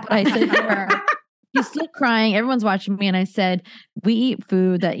 But I said to her, she's still crying. Everyone's watching me. And I said, we eat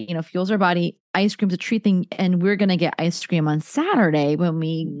food that, fuels our body. Ice cream's a treat thing. And we're going to get ice cream on Saturday when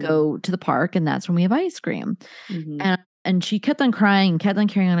we go to the park. And that's when we have ice cream. And she kept on crying, kept on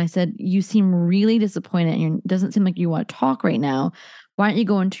carrying on. I said, you seem really disappointed and it doesn't seem like you want to talk right now. Why don't you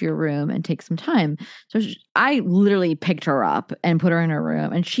go into your room and take some time? So I literally picked her up and put her in her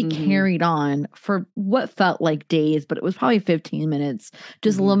room, and she carried on for what felt like days, but it was probably 15 minutes,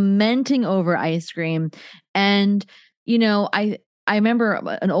 just lamenting over ice cream. And, I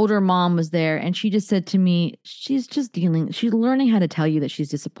remember an older mom was there, and she just said to me, she's learning how to tell you that she's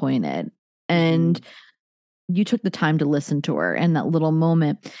disappointed. And you took the time to listen to her in that little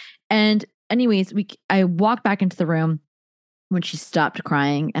moment. And anyways, I walked back into the room when she stopped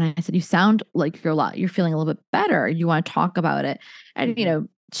crying, and I said, you sound like you're feeling a little bit better. You want to talk about it. And,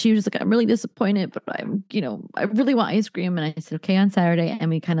 she was like, I'm really disappointed, but I really want ice cream. And I said, okay, on Saturday. And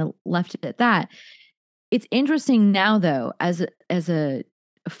we kind of left it at that. It's interesting now though, as a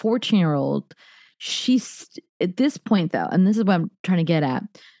 14-year-old, she's at this point though, and this is what I'm trying to get at.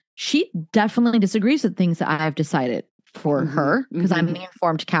 She definitely disagrees with things that I've decided for her, because I'm the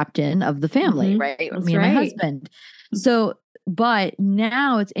informed captain of the family, right? That's me and my husband. So, but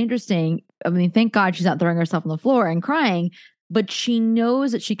now it's interesting. I mean, thank God she's not throwing herself on the floor and crying, but she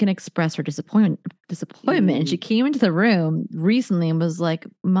knows that she can express her disappointment. And she came into the room recently and was like,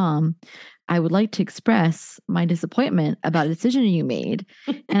 Mom, I would like to express my disappointment about a decision you made.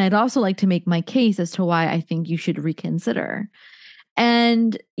 And I'd also like to make my case as to why I think you should reconsider.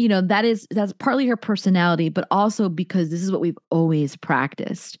 And, that's partly her personality, but also because this is what we've always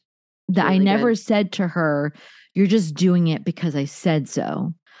practiced. That really I never said to her, you're just doing it because I said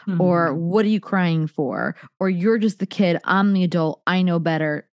so. Or what are you crying for? Or you're just the kid. I'm the adult. I know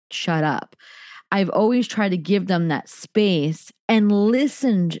better. Shut up. I've always tried to give them that space and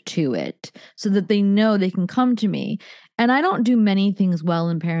listened to it so that they know they can come to me. And I don't do many things well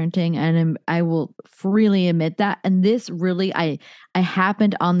in parenting, and I will freely admit that. And this really, I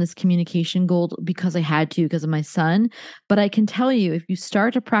happened on this communication goal because I had to, because of my son. But I can tell you, if you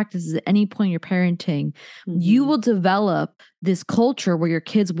start to practice at any point in your parenting, you will develop this culture where your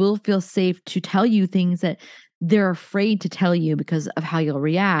kids will feel safe to tell you things that they're afraid to tell you because of how you'll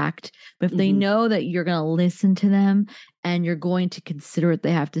react. But if they know that you're going to listen to them and you're going to consider what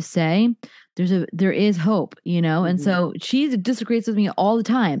they have to say, there is hope, And so she disagrees with me all the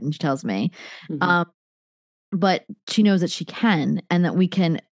time, and she tells me, but she knows that she can, and that we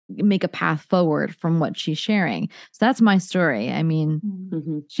can make a path forward from what she's sharing. So that's my story. I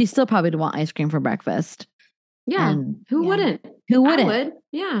mean, she still probably would want ice cream for breakfast. Yeah. Who wouldn't? Who wouldn't? I would.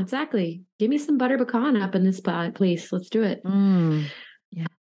 Yeah, exactly. Give me some butter pecan up in this spot, please. Let's do it. Yeah.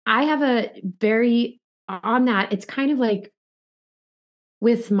 I have on that, it's kind of like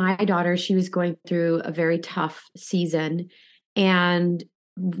with my daughter, she was going through a very tough season, and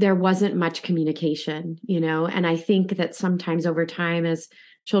there wasn't much communication, and I think that sometimes over time, as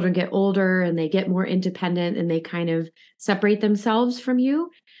children get older and they get more independent, and they kind of separate themselves from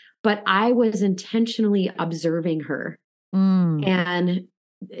you. But I was intentionally observing her. And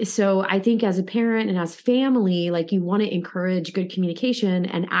so I think as a parent and as family, like, you want to encourage good communication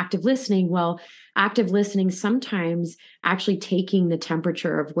and active listening. Well, active listening sometimes actually taking the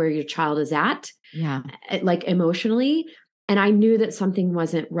temperature of where your child is at, like emotionally. And I knew that something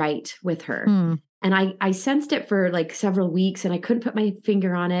wasn't right with her. And I sensed it for like several weeks, and I couldn't put my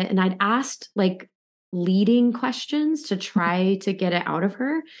finger on it. And I'd asked like leading questions to try to get it out of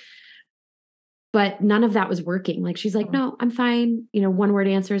her. But none of that was working. Like, she's like, no, I'm fine. One word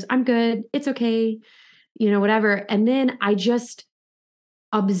answers, I'm good. It's okay. Whatever. And then I just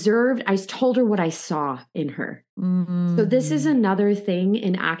observed, I told her what I saw in her. So this is another thing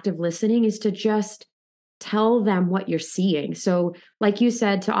in active listening, is to just tell them what you're seeing. So like you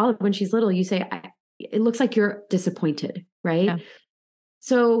said to Olive, when she's little, you say, it looks like you're disappointed, right? Yeah.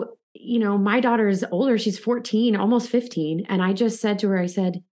 So my daughter is older. She's 14, almost 15. And I just said to her, I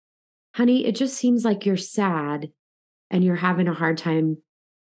said, honey, it just seems like you're sad and you're having a hard time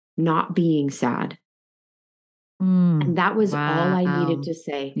not being sad. And that was all I needed to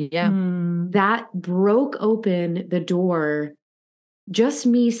say. Yeah. That broke open the door. Just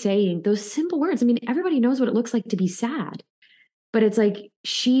me saying those simple words. I mean, everybody knows what it looks like to be sad, but it's like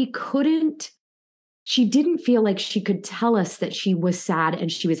she didn't feel like she could tell us that she was sad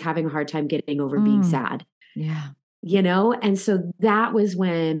and she was having a hard time getting over being sad. Yeah. And so that was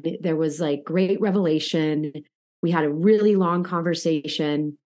when there was like great revelation. We had a really long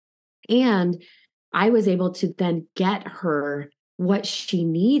conversation, and I was able to then get her what she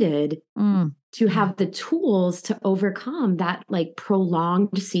needed to have the tools to overcome that like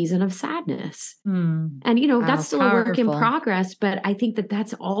prolonged season of sadness. And, that's still a work in progress, but I think that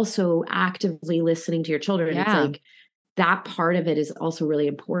that's also actively listening to your children. Yeah. It's like that part of it is also really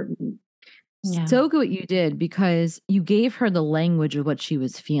important. Yeah. So good what you did, because you gave her the language of what she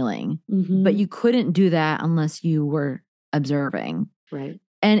was feeling, but you couldn't do that unless you were observing. Right.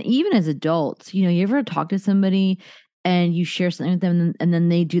 And even as adults, you ever talk to somebody and you share something with them and then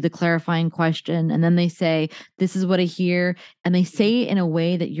they do the clarifying question and then they say, this is what I hear. And they say it in a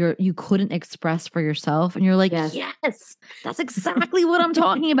way that you couldn't express for yourself. And you're like, yes, that's exactly what I'm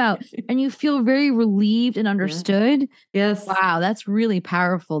talking about. And you feel very relieved and understood. Yes. Wow. That's really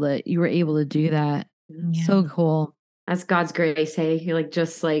powerful that you were able to do that. Yeah. So cool. That's God's grace. Hey, you're like,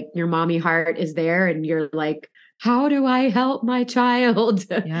 just like your mommy heart is there and you're like, how do I help my child?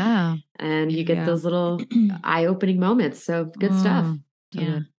 Yeah. And you get those little eye-opening moments. So good stuff.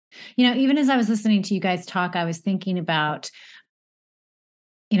 Yeah. Even as I was listening to you guys talk, I was thinking about,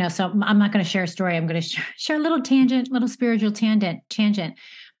 so I'm not going to share a story. I'm going to share a little spiritual tangent.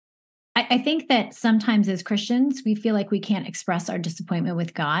 I think that sometimes as Christians, we feel like we can't express our disappointment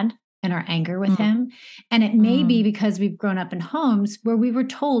with God and our anger with him. And it may be because we've grown up in homes where we were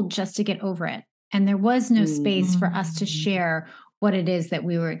told just to get over it. And there was no space for us to share what it is that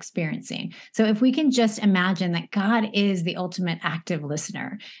we were experiencing. So if we can just imagine that God is the ultimate active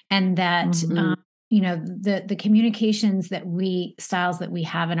listener, and that, the communications styles that we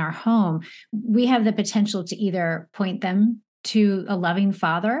have in our home, we have the potential to either point them to a loving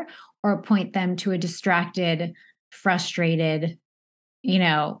father or point them to a distracted, frustrated,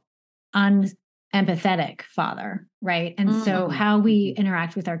 empathetic father, right? And so how we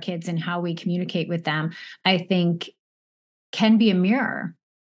interact with our kids and how we communicate with them, I think, can be a mirror,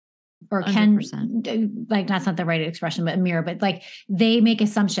 or 100%. Like, that's not the right expression, but a mirror, but like they make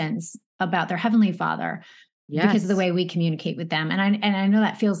assumptions about their heavenly father because of the way we communicate with them. And I know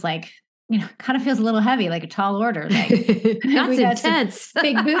that feels like, kind of feels a little heavy, like a tall order. Like, that's intense.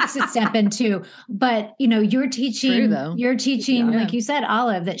 Big boots to step into. But, you're teaching, like you said,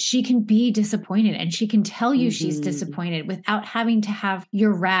 Olive, that she can be disappointed and she can tell you she's disappointed without having to have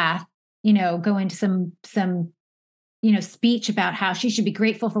your wrath, go into some speech about how she should be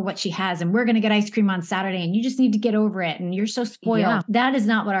grateful for what she has. And we're going to get ice cream on Saturday and you just need to get over it. And you're so spoiled. Yeah. That is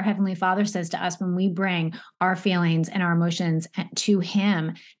not what our Heavenly Father says to us when we bring our feelings and our emotions to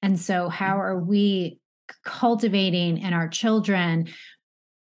him. And so how are we cultivating in our children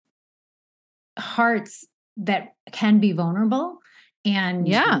hearts that can be vulnerable and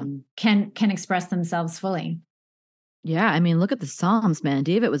can express themselves fully? Yeah, I mean, look at the Psalms, man.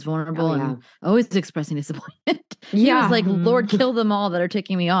 David was vulnerable and always expressing disappointment. He was like, Lord, kill them all that are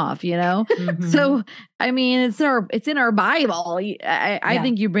taking me off, So, I mean, it's in our Bible. I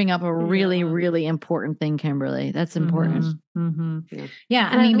think you bring up a really, really important thing, Kimberly. That's important. Yeah.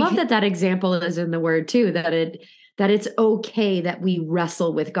 And I love that example is in the word too, that it's okay that we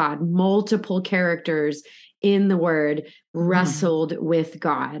wrestle with God. Multiple characters in the word wrestled with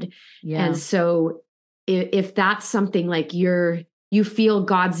God. Yeah. And so if that's something like you feel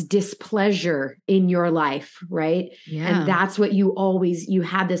God's displeasure in your life, right? Yeah. And that's what you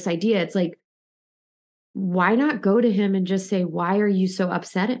had this idea. It's like, why not go to him and just say, why are you so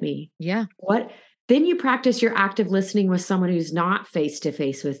upset at me? Yeah. Then you practice your active listening with someone who's not face to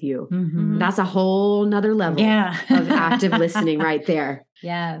face with you. That's a whole nother level of active listening right there.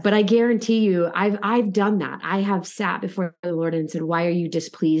 Yes. But I guarantee you, I've done that. I have sat before the Lord and said, why are you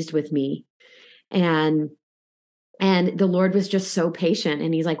displeased with me? And the Lord was just so patient.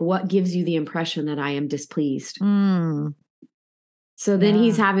 And he's like, what gives you the impression that I am displeased? So then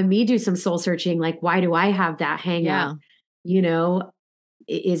he's having me do some soul searching. Like, why do I have that hang up?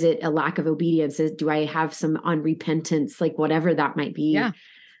 Is it a lack of obedience? Do I have some unrepentance? Like whatever that might be. Yeah.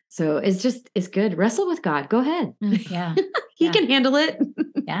 So it's good. Wrestle with God. Go ahead. Yeah. He can handle it.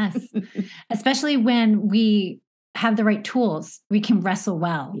 Yes. Especially when we have the right tools, we can wrestle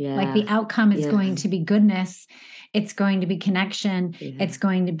well. Like the outcome is going to be goodness. It's going to be connection. It's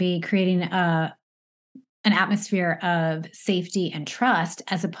going to be creating an atmosphere of safety and trust,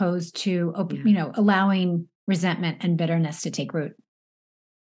 as opposed to, allowing resentment and bitterness to take root.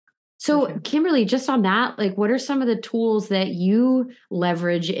 So Kimberly, just on that, like, what are some of the tools that you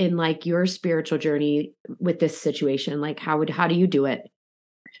leverage in like your spiritual journey with this situation? Like, how do you do it?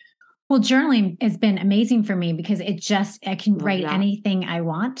 Well, journaling has been amazing for me because I can write anything I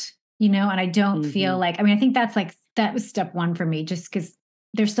want, and I don't feel like, I think that was step one for me, just because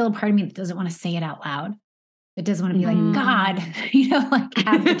there's still a part of me that doesn't want to say it out loud. It doesn't want to be like, God,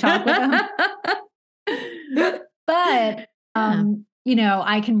 have to talk with him. But,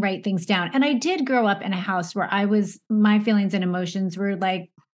 I can write things down. And I did grow up in a house where my feelings and emotions were like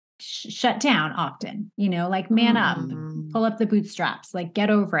shut down often, like man up, pull up the bootstraps, like get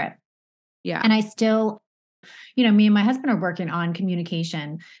over it. Yeah. And I still, me and my husband are working on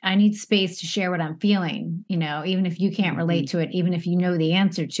communication. I need space to share what I'm feeling, even if you can't relate to it, even if you know the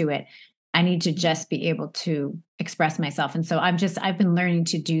answer to it, I need to just be able to express myself. And so I've been learning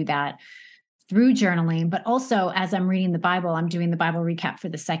to do that through journaling, but also as I'm reading the Bible, I'm doing the Bible recap for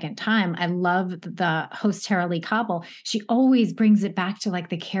the second time. I love the host, Tara-Leigh Cobble. She always brings it back to like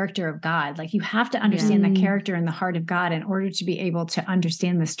the character of God. Like you have to understand the character and the heart of God in order to be able to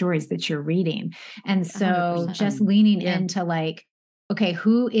understand the stories that you're reading. And so 100%. Just leaning into like, okay,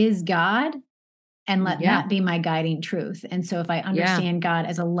 who is God? And let that be my guiding truth. And so if I understand God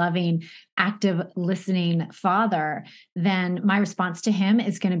as a loving, active, listening Father, then my response to him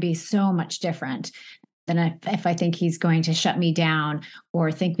is going to be so much different than if I think he's going to shut me down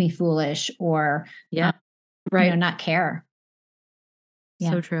or think me foolish or not care.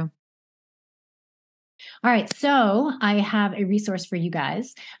 Yeah. So true. All right. So I have a resource for you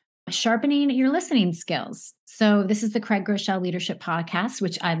guys. Sharpening your listening skills. So this is the Craig Groeschel Leadership Podcast,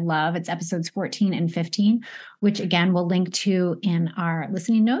 which I love. It's episodes 14 and 15, which again, we'll link to in our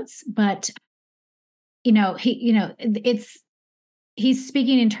listening notes. But, he's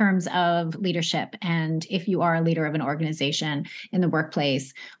speaking in terms of leadership and if you are a leader of an organization in the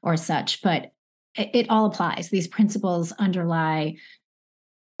workplace or such, but it all applies. These principles underlie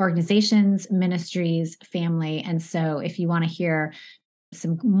organizations, ministries, family. And so if you want to hear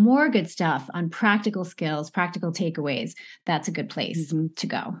some more good stuff on practical skills, practical takeaways, that's a good place to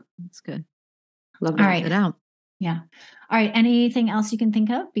go. That's good. Love that. All right. It out. Yeah. All right. Anything else you can think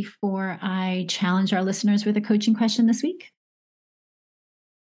of before I challenge our listeners with a coaching question this week?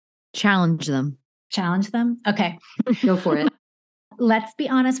 Challenge them. Challenge them? Okay. Go for it. Let's be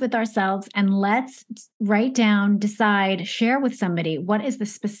honest with ourselves and let's write down, decide, share with somebody what is the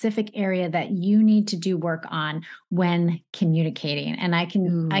specific area that you need to do work on when communicating. And I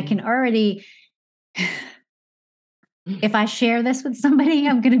can already, if I share this with somebody,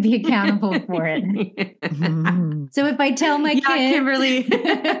 I'm going to be accountable for it. So if I tell my kids, Kimberly,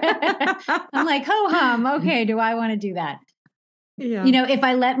 I'm like, ho hum, okay, do I want to do that? Yeah. If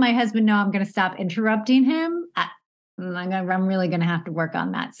I let my husband know I'm going to stop interrupting him, I'm really going to have to work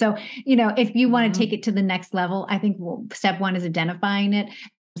on that. So, if you want to take it to the next level, I think step one is identifying it.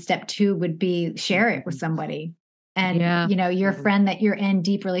 Step two would be share it with somebody. And, your friend that you're in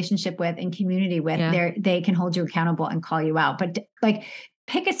deep relationship with and community with, they can hold you accountable and call you out. But like,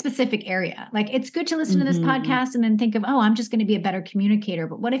 pick a specific area. Like, it's good to listen to this podcast and then think of, I'm just going to be a better communicator.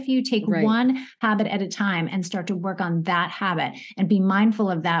 But what if you take one habit at a time and start to work on that habit and be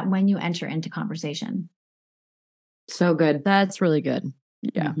mindful of that when you enter into conversation? So good. That's really good.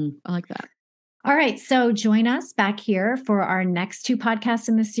 Yeah. I like that. All right. So join us back here for our next two podcasts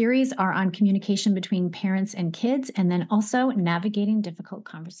in this series are on communication between parents and kids, and then also navigating difficult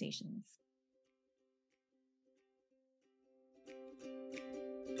conversations.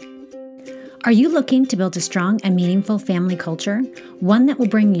 Are you looking to build a strong and meaningful family culture? One that will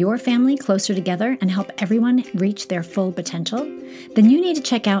bring your family closer together and help everyone reach their full potential? Then you need to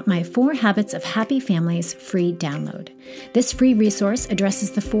check out my 4 Habits of Happy Families free download. This free resource addresses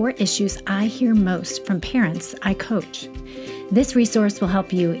the 4 issues I hear most from parents I coach. This resource will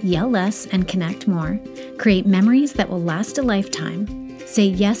help you yell less and connect more, create memories that will last a lifetime, say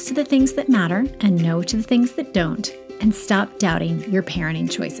yes to the things that matter and no to the things that don't, and stop doubting your parenting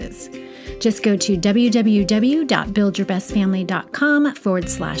choices. Just go to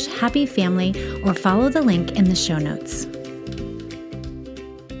www.buildyourbestfamily.com/happy family or follow the link in the show notes.